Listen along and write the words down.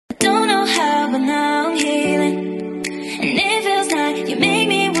but now I'm healing. And it feels like you make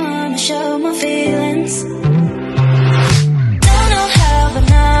me wanna show my feelings. Don't know how, but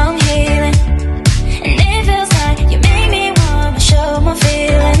now I'm healing. And it feels like you make me wanna show my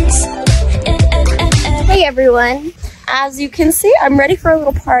feelings. Hey everyone, as you can see, I'm ready for a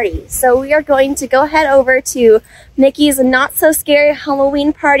little party. So we are going to go head over to Mickey's Not So Scary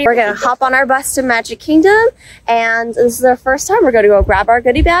Halloween party. We're gonna hop on our bus to Magic Kingdom, and this is our first time. We're gonna go grab our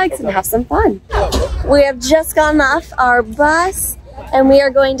goodie bags and have some fun. We have just gotten off our bus and we are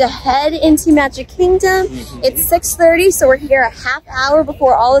going to head into Magic Kingdom. It's 6:30, so we're here a half hour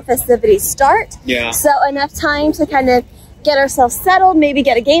before all the festivities start. Yeah. So enough time to kind of get ourselves settled, maybe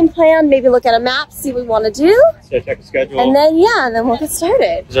get a game plan, maybe look at a map, see what we want to do. So check the schedule. And then, yeah, and then we'll get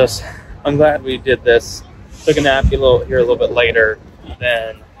started. I'm glad we did this. Took a nap, get here a little bit later,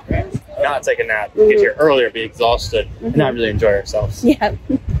 then not take a nap, get here earlier, be exhausted, and not really enjoy ourselves. Yeah.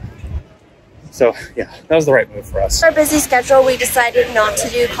 So, yeah, that was the right move for us. Our busy schedule, we decided not to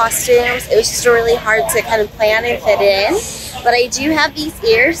do costumes. It was just really hard to kind of plan and fit in. But I do have these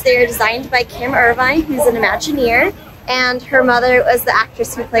ears. They are designed by Kim Irvine, who's an Imagineer. And her mother was the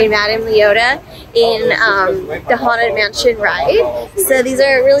actress who played Madame Leota in the Haunted Mansion ride. So these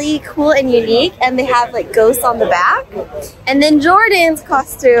are really cool and unique, and they have like ghosts on the back. And then Jordan's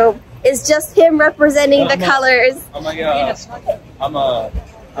costume is just him representing the colors. Oh my god,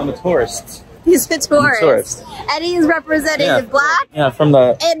 I'm a tourist. He's a tourist. Tourist. And he's representing the black from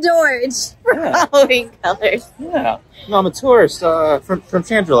the and orange for Halloween colors. Yeah. No, I'm a tourist from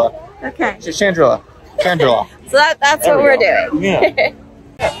Chandrila. Okay. Chandrila. So that's what we're doing. Yeah. Okay.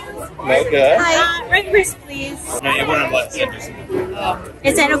 Hi. Right wrist, please. No, you wouldn't let Sanderson.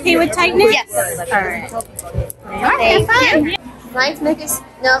 Is that okay with tightness? Yes. All right. Thank you. Tonight's Mickey's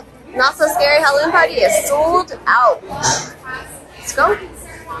Not So Scary Halloween party is sold out. Let's go.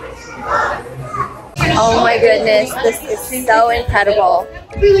 Oh my goodness, this is so incredible.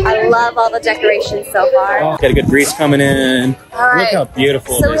 I love all the decorations so far. Got a good breeze coming in. All right. Look how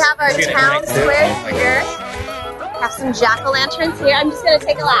beautiful So it we is. have our town square here. Have some jack-o'-lanterns here. I'm just gonna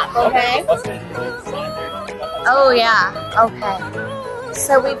take a lap, okay? Oh yeah, okay.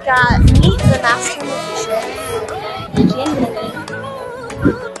 So we've got Meet the Master Magician.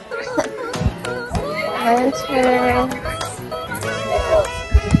 Lantern.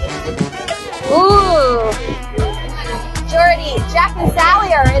 Ooh! Jordy, Jack and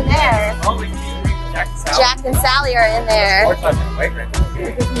Sally are in there. Jack and Sally are in there.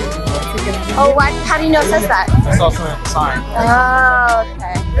 Oh, what? How do you know it says that? It's also a sign. Oh,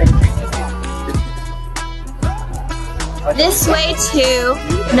 okay. This way to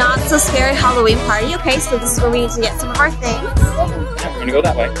Not So Scary Halloween party. Okay, so this is where we need to get some of our things. Yeah, we're gonna go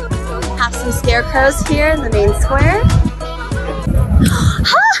that way. Have some scarecrows here in the main square.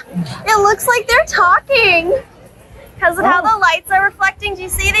 It looks like they're talking because of how the lights are reflecting. Do you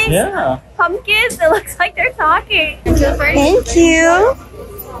see these pumpkins? It looks like they're talking. Thank you.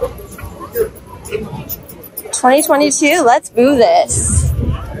 2022, let's do this.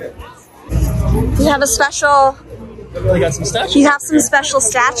 You have a special... We got some statues. You have some special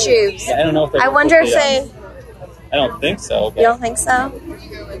statues. Yeah, I don't know if they're... I wonder if they... I don't think so. But... You don't think so?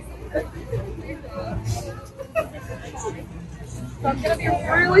 So I'm gonna be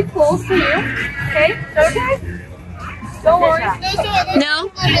really close to you. Okay? Is that okay? Don't worry. No?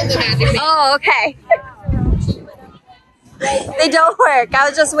 Oh, okay. They don't work. I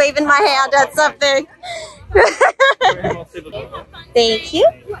was just waving my hand at something. Thank you.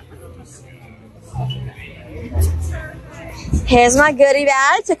 Here's my goodie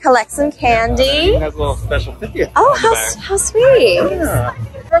bag to collect some candy. It has a little special 50th. Oh, how sweet. Yeah.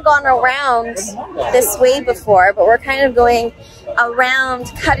 We've gone around this way before, but we're kind of going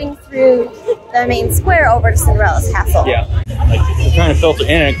around, cutting through the main square over to Cinderella's castle. Yeah, like we're trying to filter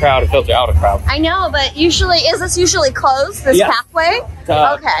in a crowd and filter out a crowd. I know, but usually, is this usually closed, this pathway?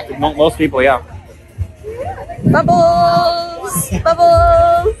 Okay. Most people, yeah. Bubbles!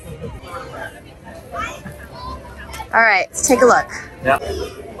 Bubbles! All right, let's take a look. Yeah.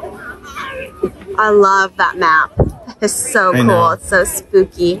 I love that map. It's so cool. It's so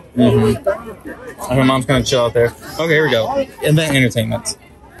spooky. My mom's gonna chill out there. Okay, here we go. Event entertainment.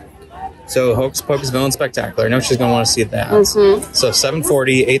 So Hocus Pocus Villain Spectacular. I know she's gonna want to see that. So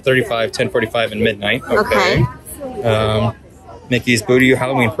 7:40, 8:35, 10:45, and midnight. Okay. Mickey's Booty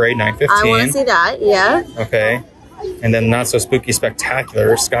Halloween Parade 9:15. I want to see that. Yeah. Okay. And then Not So Spooky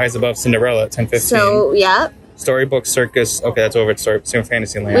Spectacular Skies Above Cinderella at 10:15. So yeah. Storybook Circus. Okay, that's over at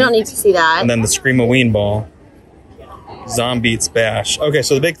Fantasyland. We don't need to see that. And then the Scream-A-Ween Ball. Zombies Bash. Okay,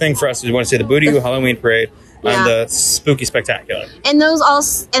 so the big thing for us is we want to see the Booty Halloween Parade and the Spooky Spectacular. And those all,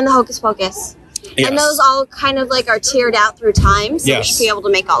 and the Hocus Pocus. Yes. And those all kind of like are tiered out through time, so we should be able to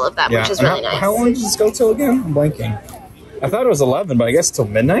make all of them, which is And really nice. How long does this go till again? I'm blanking. I thought it was 11, but I guess till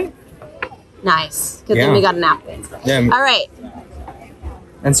midnight? Nice, because then we got a napkin. Yeah. All right.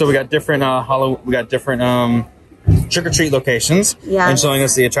 And so we got different trick-or-treat locations and showing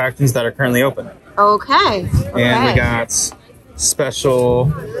us the attractions that are currently open. Okay. And we got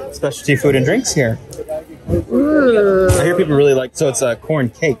specialty food and drinks here. Ooh. I hear people really like, so it's a corn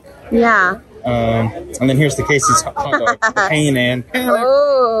cake. Yeah. And then here's the Casey's hot dog, the Pain and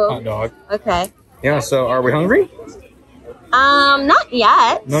hot dog. Okay. Yeah, so are we hungry? Not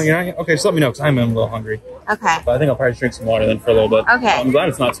yet. No, you're not yet? Okay, just let me know, because I'm a little hungry. Okay. But I think I'll probably drink some water then for a little bit. Okay. I'm glad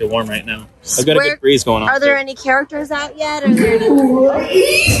it's not too warm right now. I've got a good breeze going on. Are there any characters out yet? Are there any...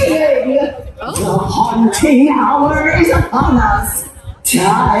 The haunting hour is upon us.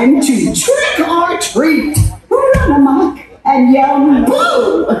 Time to trick or treat. Run amok and yell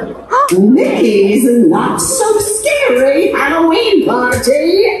boo. Mickey's Not So Scary Halloween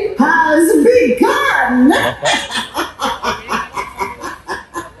Party has begun.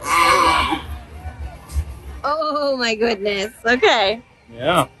 Oh my goodness. Okay.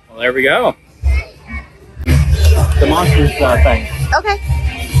 Yeah. Well, there we go. The monsters thing. Okay.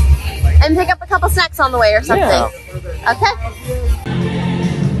 And pick up a couple snacks on the way or something. Yeah. Okay.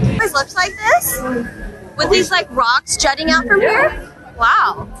 It always looks like this? With these like rocks jutting out from here?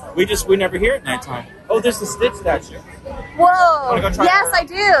 Wow. We never hear it at nighttime. Oh, there's the Stitch statue. Whoa. Wanna go try Yes, that? I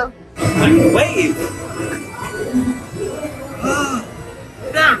do. Wave.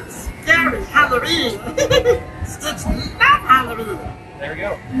 That's scary Halloween. Stitch love Halloween. There we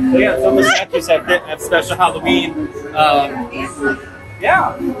go. So yeah, some of the statues have special Halloween.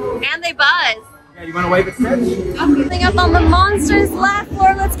 Yeah. And they buzz. Yeah, you want to wave at Stitch? Coming up on the monsters last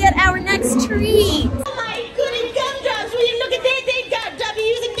floor, let's get our next treat. Oh my goody gumdrops, will you look at that? They've got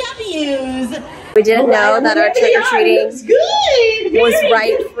W's and W's. We didn't know that our trick-or-treating was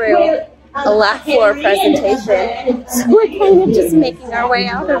right through a last floor presentation. So we're kind of just making our way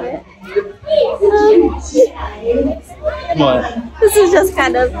out of it. What? This is just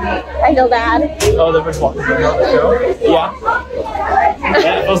kind of, I feel bad. Oh, the first walk is going on the show? Yeah.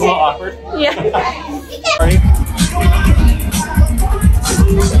 Yeah, it was a little awkward. Yeah. Sorry.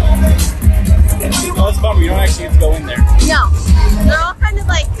 Oh, it's a bummer. You don't actually get to go in there. No. They're all kind of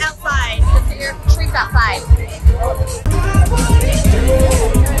like outside. Your treats outside.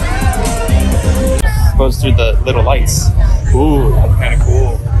 Goes through the little lights. Ooh, that's kind of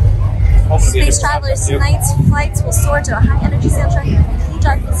cool. Space travelers, tonight's flights will soar to a high-energy soundtrack in complete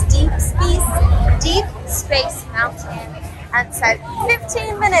darkness, deep space mountain, and said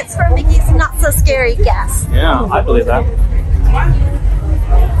 15 minutes for Mickey's Not So Scary guest. Yeah, I believe that.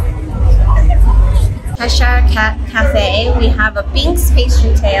 Cheshire Cat Cafe, we have a Binks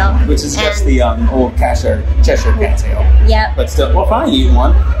pastry tail. Which is just the old Cheshire cat tail. Yep. But still, we'll probably eat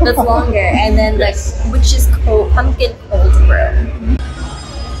one. That's longer. And then the witch's pumpkin cold brew.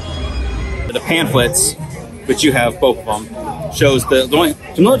 The pamphlets, which you have both of them, shows the only,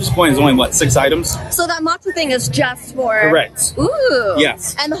 to know just point is only what, 6 items? So that matcha thing is just for... Correct. Ooh.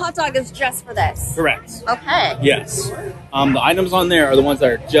 Yes. And the hot dog is just for this. Correct. Okay. Yes. The items on there are the ones that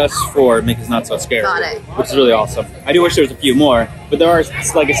are just for Mickey's Not So Scary. Got it. Which is really awesome. I do wish there was a few more, but there are,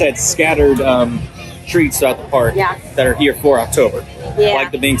 like I said, scattered treats throughout the park that are here for October. Yeah.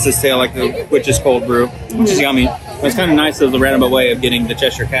 Like the Binks' tail, like the witch's cold brew, which is yummy. It's kind of nice as a roundabout way of getting the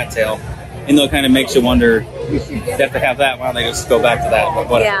Cheshire cat tail. And though it kind of makes you wonder, they have to have that, why don't they just go back to that? But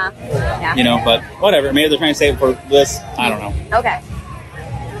whatever. Yeah. You know, but whatever. Maybe they're trying to save it for this. I don't know. Okay.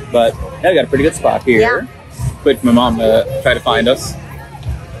 But yeah, we got a pretty good spot here. Yeah. Wait for my mom to try to find us.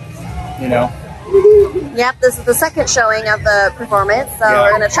 You know. Yep, this is the second showing of the performance, so we're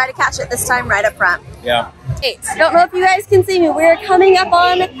going to try to catch it this time right up front. Yeah. Don't know if you guys can see me. We're coming up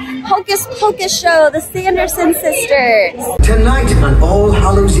on Hocus Pocus show, the Sanderson Sisters. Tonight on All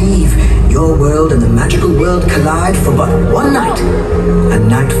Hallows Eve, your world and the magical world collide for but one night. A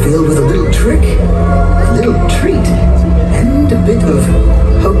night filled with a little trick, a little treat, and a bit of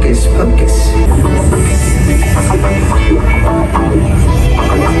hocus pocus.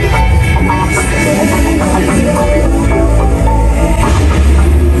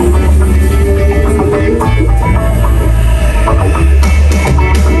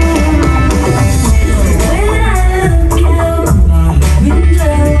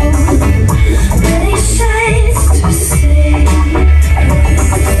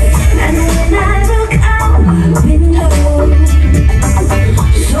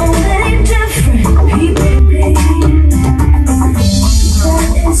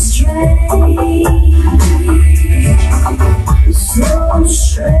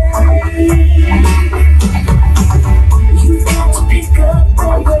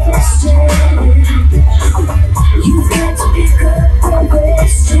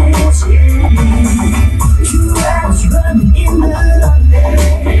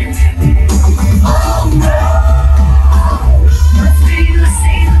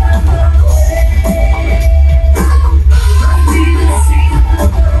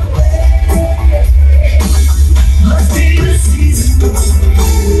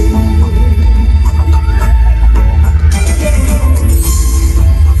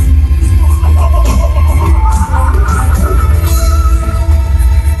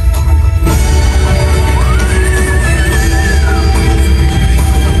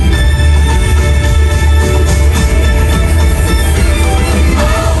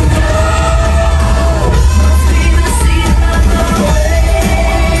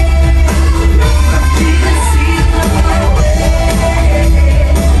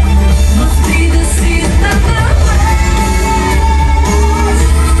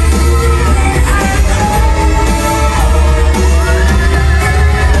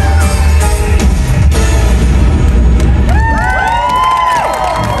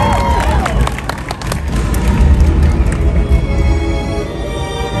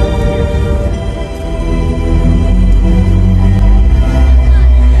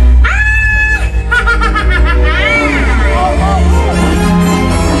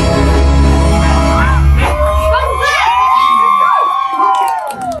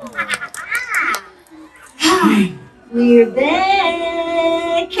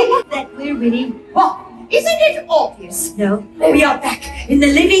 No, we are back in the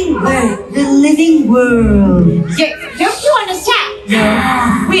living world. The living world. Yes, don't you understand?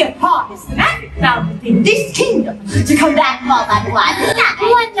 No. We have harnessed the magic found within this kingdom to combat more than one night.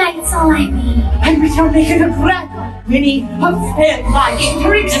 One night's all I need. And we shall make it a grand one, Winnie, of fair life to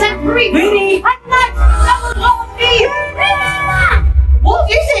accept Winnie, a night that will all be. What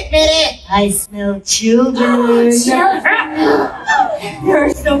is it, Minnie? I smell children. There are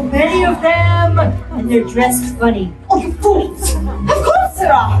so many of them, and they're dressed funny. Oh, you fools! Of course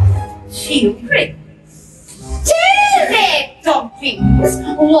there are. Children. Children, donkeys.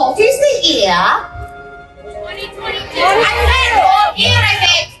 What is the year? 2022. I said, what year is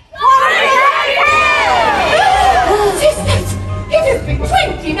it? 2022. It has been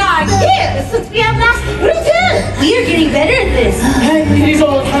 29 years since we have last returned. We are getting better at this. And it is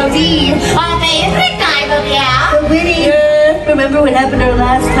all Halloween. Our favorite time of year. But Winnie, remember what happened our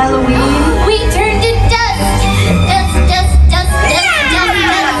last Halloween? We turned to dust. Dust.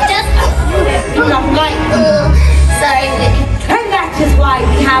 You're not right. Sorry, Winnie. And that is why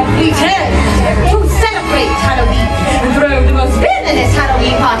we have returned to celebrate Halloween and throw the most villainous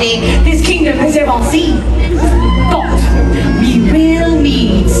Halloween party this kingdom has ever seen. But we will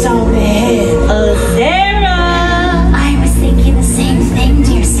need some help. Sarah! I was thinking the same thing,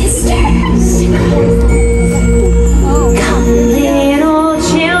 dear sisters. Come, little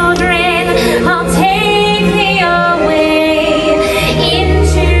children, I'll take thee away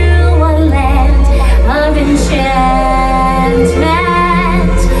into a land of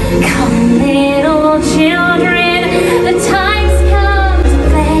enchantment. Come, little children, the time's come to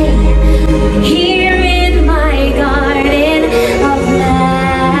play here in my garden of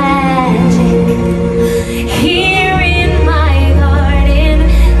magic. Here in my garden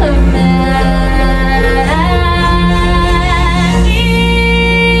of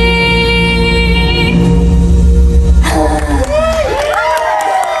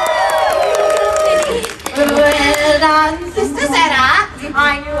Well done, Sister Sarah.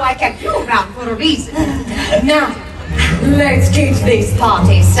 I knew I kept you around for a reason. Now, let's get this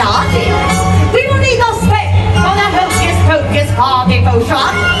party started. We will need no spell for the Hocus Pocus party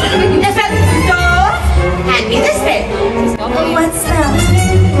potion. The spell doors. Hand me the spell. What spell?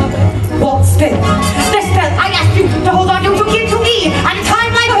 What spell? The spell I asked you to hold on to give to me at a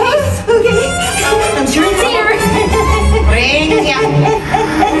time like this. I'm sure it's here. Bring it here.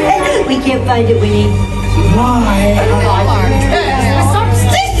 We can't find it, Winnie. Why?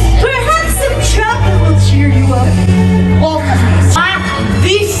 Perhaps some chocolate will cheer you up.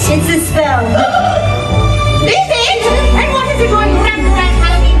 This is a spell. This is? And what is it going round around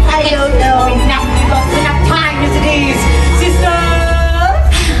Halloween? I don't know. We've not lost enough time as it is. Sisters,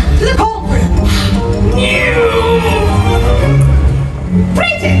 to the cauldron.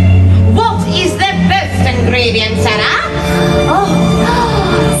 Printed. What is the first ingredient, Sarah?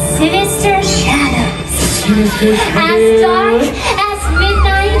 Sinister shadows. As dark as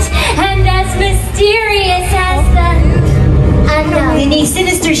midnight and as mysterious as the unknown. Any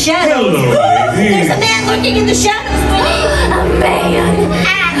sinister shadows? There's a man lurking in the shadows, Winnie. A man.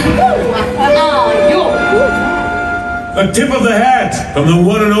 And who are you? A tip of the hat from the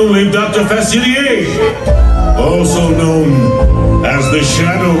one and only Dr. Facilier, also known as the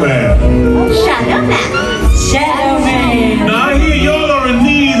Shadow Man. Shadow Man. Shadow Man. Now I hear y'all are in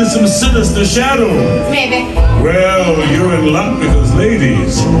need of some sinister shadows. Maybe. Well, you're in luck because,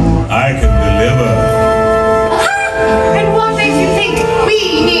 ladies, I can deliver. And what makes you think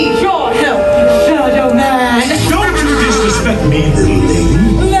we need your help, Shadow Man? Don't you disrespect me,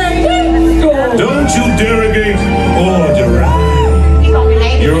 little lady. Don't you derogate or deride. You got me,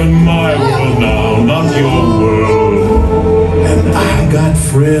 lady. You're in my world now, not your world. And I got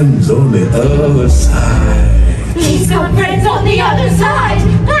friends on the other side. He's got friends on the other side.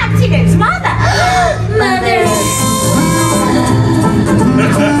 Perhaps he means mother. Mother.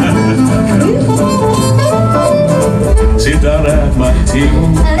 Sit down at my table.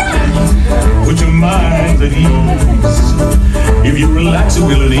 Put your mind at ease. If you relax, it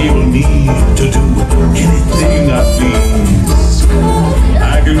will enable me to do anything I please.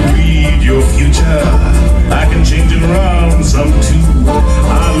 I can read your future. I can change it around some too.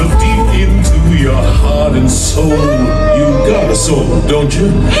 I look deep into your heart and soul. You got a soul, don't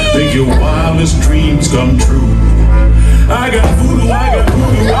you? Make your wildest dreams come true. I got voodoo, I got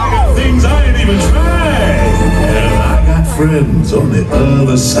things I ain't even tried. And I got friends on the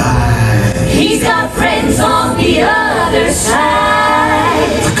other side. He's got friends on the other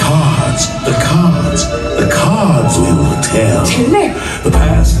side. The cards we will tell. The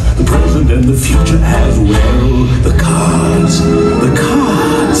past, the present and the future as well. The cards.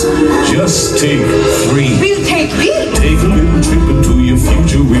 Just take 3. We'll take me. Take a little trip into your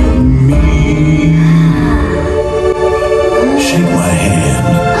future with me. Shake my hand.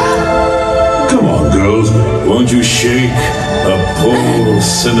 Come on, girls. Won't you shake a poor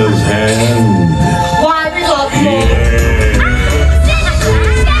sinner's hand? Why, we love you. Yeah.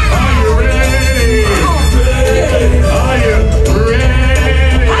 Are you ready? Are you ready?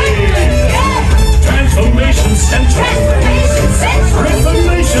 Transformation Central.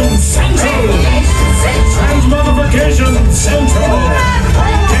 Reformation Central. Transmogrification Central.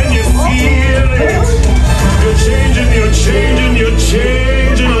 Can you feel it? You're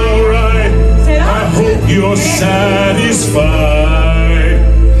changing, all right. I hope you're satisfied.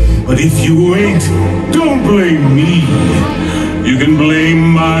 But if you ain't, don't blame me. You can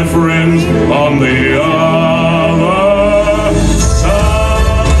blame my friends on the other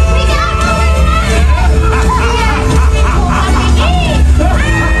side.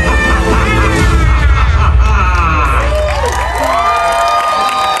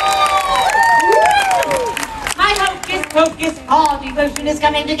 My Hocus Pocus all devotion is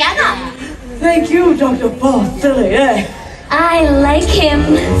coming together. Thank you, Dr. Silly, I like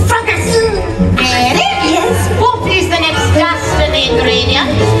him. Focus. Ready? Yes. What is the next destiny ingredient?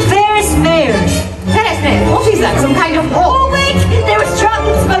 Ferris Mares. What is that? Some kind of... Oh, wait! There was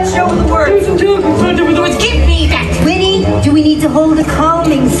chocolate smudged over the words. There's some chocolate smudged over the words. Give me that. Winnie, do we need to hold a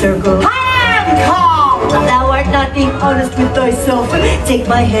calming circle? I am calm. Thou art not being honest with thyself. Take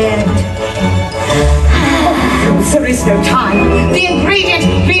my hand. There is no time. The ingredient.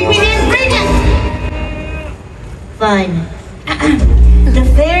 Read me the ingredient. Fine.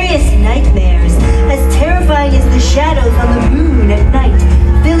 Nefarious nightmares, as terrifying as the shadows on the moon at night,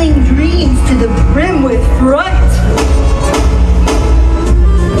 filling dreams to the brim with fright.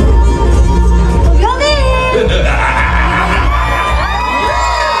 Come in!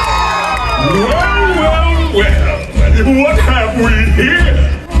 Well, what have we here?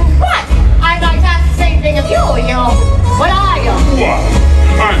 What? I might ask the same thing of you. What are you? Why,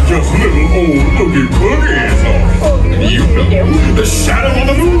 I'm just little old Oogie Boogie. You know, the shadow on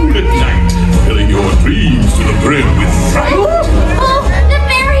the moon at night, filling your dreams to the brim with fright. Oh, the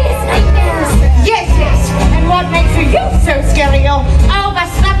various nightmares. Yes. And what makes you so scary, you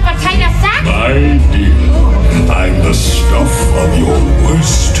overslept potato sack? My dear, I'm the stuff of your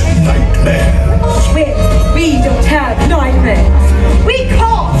worst nightmares. We don't have nightmares. We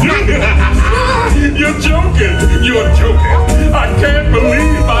call. You're joking. I can't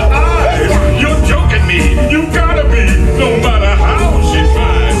believe my eyes. You're joking me. You gotta be. No matter how she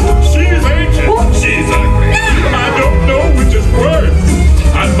tries. She's ancient. She's ugly. I don't know which is worse.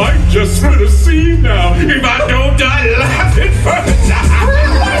 I might just split a seam now if I don't die laughing first.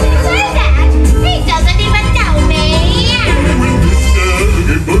 Why did you say that? He doesn't even know me. When Mr.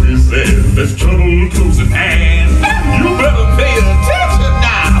 Oogie Boogie says there's trouble close at hand, you better pay attention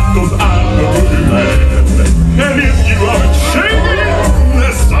now, 'cause I'm the boogeyman. And if you aren't shaking,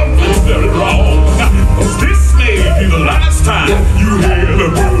 there's something very wrong. 'Cause this may be the last time you hear the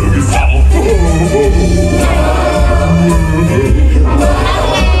boogie song.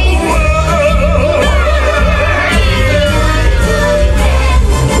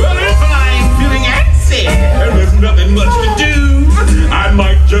 Well, if I'm feeling antsy and there's nothing much to do, I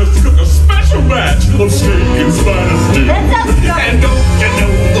might just cook a special batch of steak and spider stew. And don't you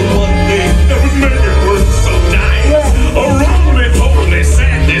know the one thing that would make it work so nice? A roly-poly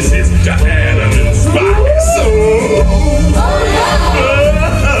sadness is to add a little spice.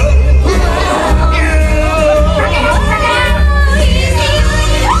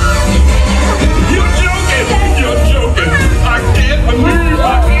 You're joking. I can't believe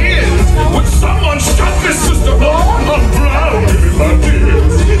my ears. Would someone stop this system? I'm drowning in my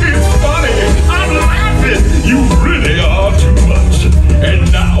tears. It's funny. I'm laughing. You really are too much. And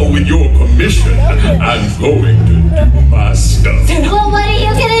now, with your permission, I'm going to do my stuff. Well, what are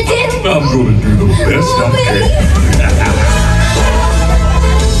you gonna do? I'm going to do the best I can.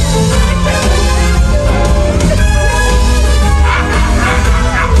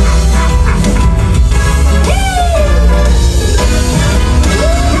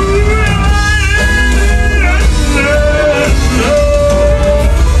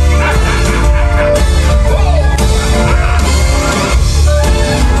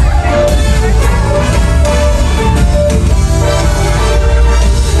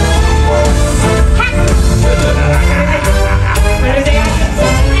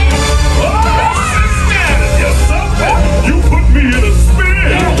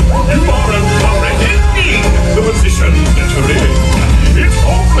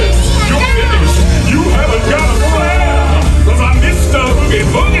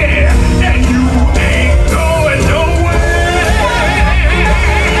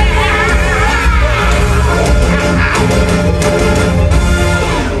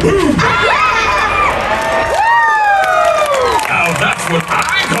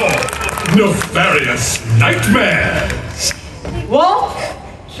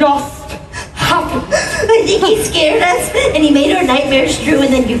 just happened. I think he scared us, and he made our nightmares true,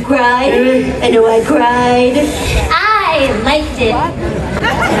 and then you cried. I know I cried. I liked it.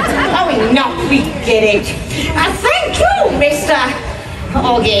 Oh, no, we get it. Thank you, Mr.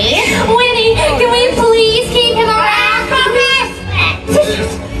 Oogie. Winnie, can we please keep him around?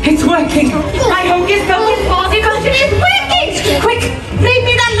 It's working. My Hocus Pocus body potion is working. Quick, read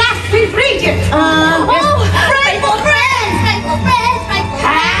me the last ingredient. Frightful friends! Frightful friends! Frightful friends!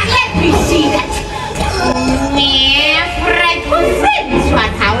 Let me see that. Frightful friends.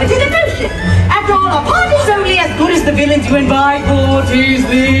 What power to the potion? After all, a party's only as good as the villains you invite. What is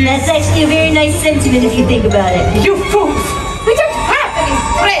this? That's actually a very nice sentiment if you think about it. You fools! We don't have any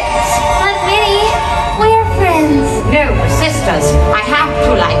friends. But Winnie, we're friends. No, sisters. I have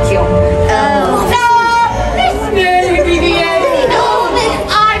to like you. Oh. No! This may be the end. No!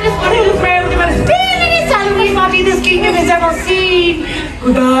 I just wanted to throw the most villainous Halloween party this kingdom has ever seen.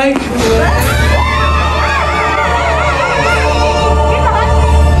 Goodbye.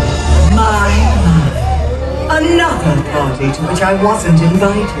 Another party to which I wasn't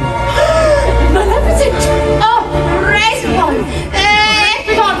invited. Maleficent! Oh, praise one! If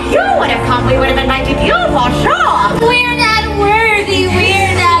we thought you would have come, we would have invited you for sure. We're not worthy.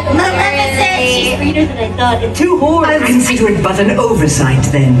 We're not Maleficent! She's sweeter than I thought. And two I'll horns. consider it but an oversight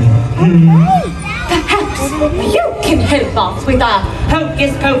then. Perhaps you can help us with our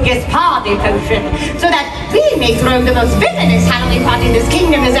Hocus Pocus party potion so that we may throw the most villainous Halloween party this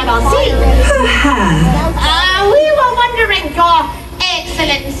kingdom has ever seen. Perhaps. We were wondering, Your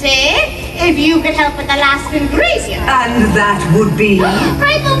Excellency, if you could help with the last ingredient. And that would be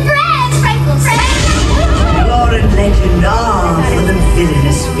frightful friends! Frightful friends! lore and legend are for the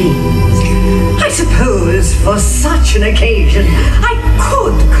villainous fiends. I suppose for such an occasion I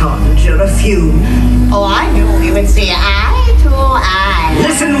could conjure a few. Oh, I knew we would see eye to eye.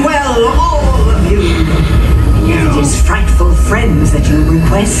 Listen well, all of you. It is frightful friends that you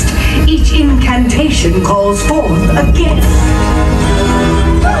request. Each incantation calls forth a gift.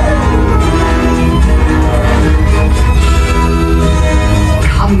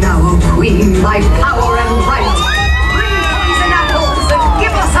 Come now, O Queen, by power and right. Bring poison apples and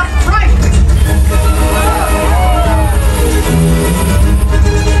give us a fright.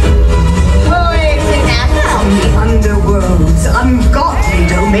 Poison apple. From the underworld's ungodly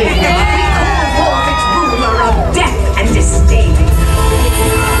domain, we call forth its ruler of death and disdain.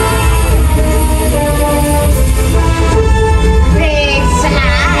 Big's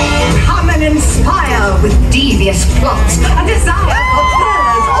eye. Come and inspire with devious plots a desire for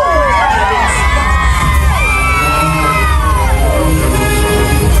feathers all covered in spots.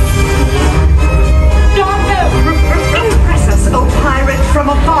 Impress us, O pirate, from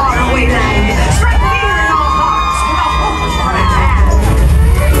a faraway land. Strike fear in our hearts with a hook for a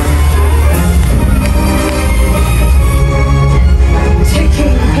hand.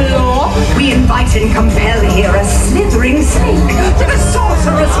 Ticking claw. We invite and compel here a slithering snake to the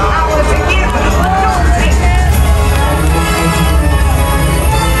sorcerer's power to give, but not take.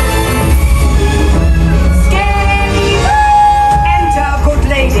 Enter, good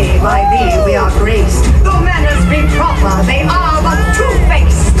lady, by thee we are graced. Though manners be proper, they are but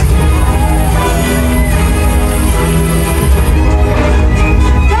two-faced.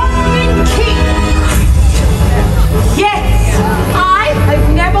 Golden King. Yes, I have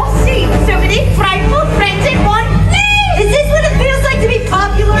never seen so many frightful friends in one place. Is this what it feels like to be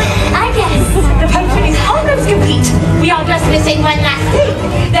popular? I guess. The potion is almost complete. We are just missing one last thing.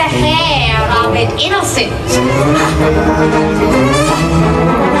 The hair of an innocent.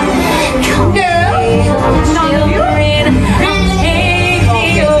 No, none of you. Take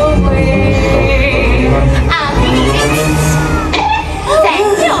me away. I'll be this.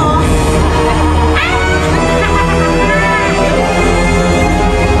 Thank you.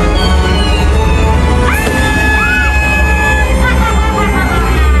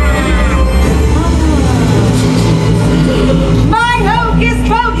 My Hocus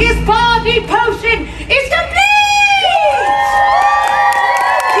Pocus party potion is complete!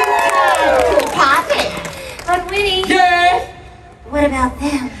 You can to party. But Winnie, Yes, What about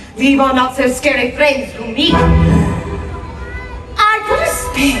them? leave our not so scary friends to me. I put a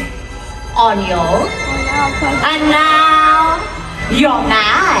spell on you, and now you're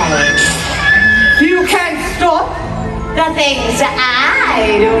mine. You can't stop the things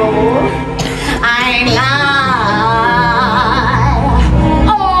I do. I lie.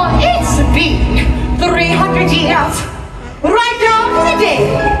 Oh, it's been 300 years. Right down to the day.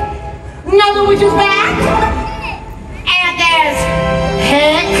 Now the witch is back. And there's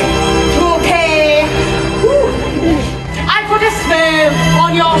heck to pay. Whew. I put a spell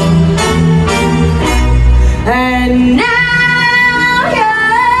on your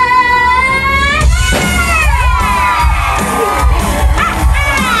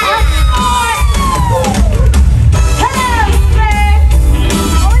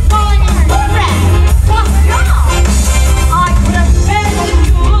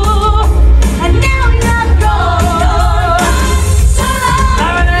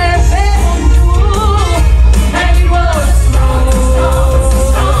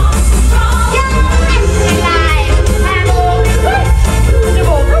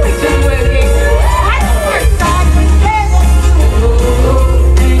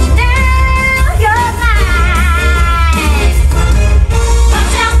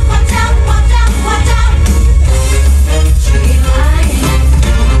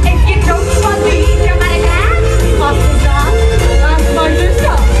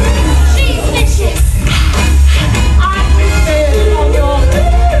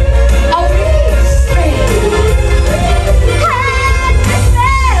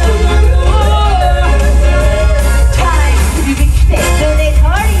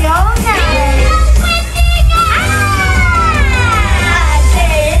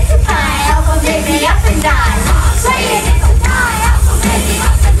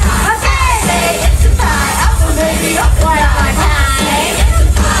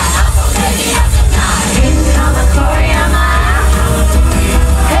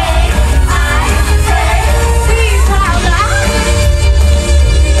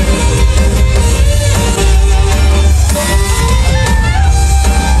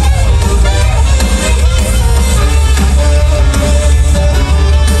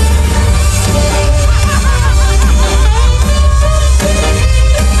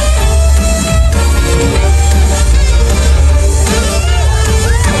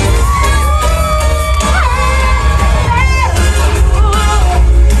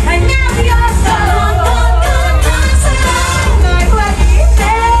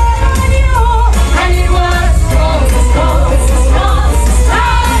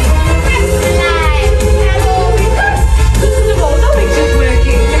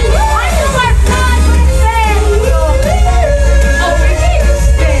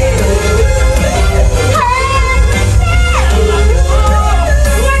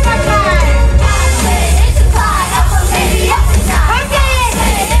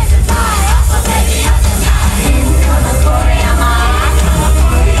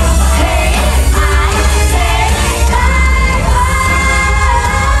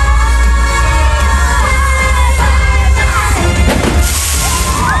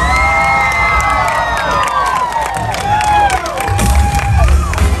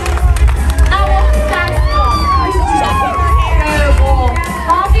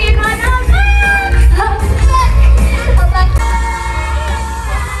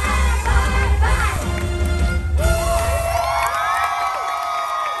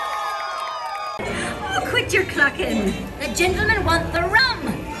you're clucking. The gentlemen want the rum,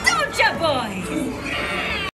 don't ya, boy?